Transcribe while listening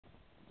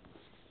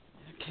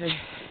Okay,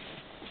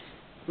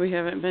 we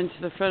haven't been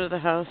to the front of the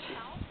house.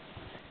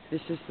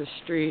 This is the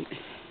street.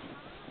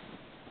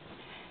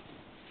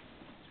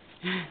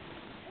 They're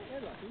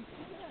lucky.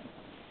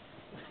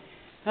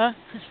 Huh?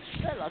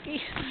 They're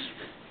lucky.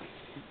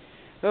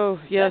 Oh,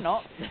 yes. They're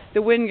not.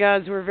 The wind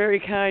gods were very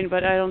kind,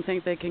 but I don't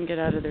think they can get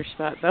out of their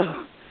spot,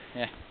 though.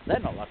 Yeah, they're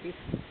not lucky.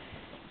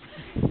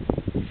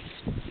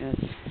 Yes.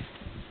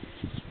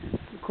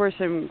 Of course,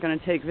 I'm going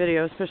to take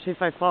video, especially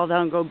if I fall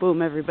down, go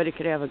boom. Everybody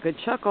could have a good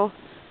chuckle.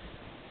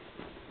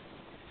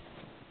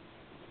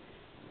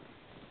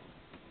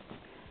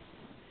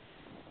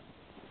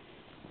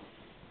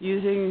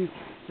 Using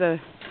the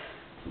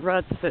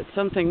ruts that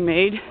something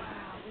made.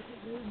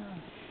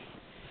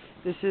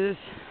 This is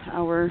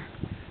our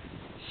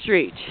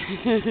street.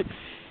 Oh,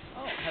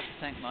 I have to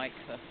thank Mike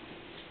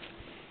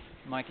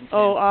and Tim.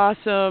 Oh,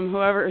 awesome.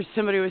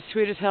 Somebody was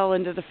sweet as hell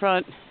into the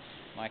front.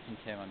 Mike and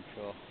Tim, I'm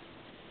sure.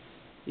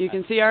 You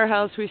can see our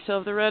house. We still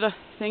have the red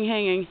thing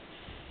hanging.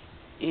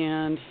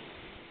 And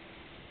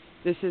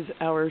this is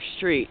our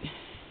street.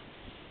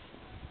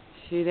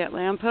 See that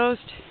lamppost?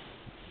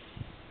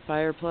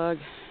 Fire plug.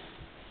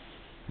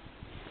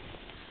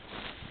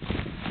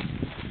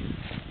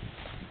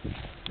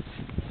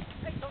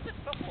 Hey, don't get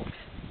trouble.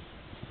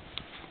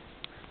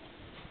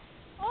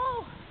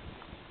 Oh,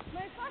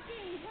 my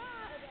fucking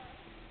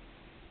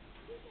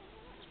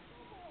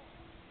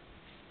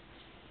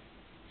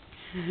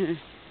God.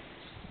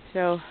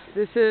 So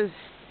this is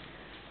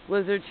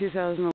Blizzard 2011.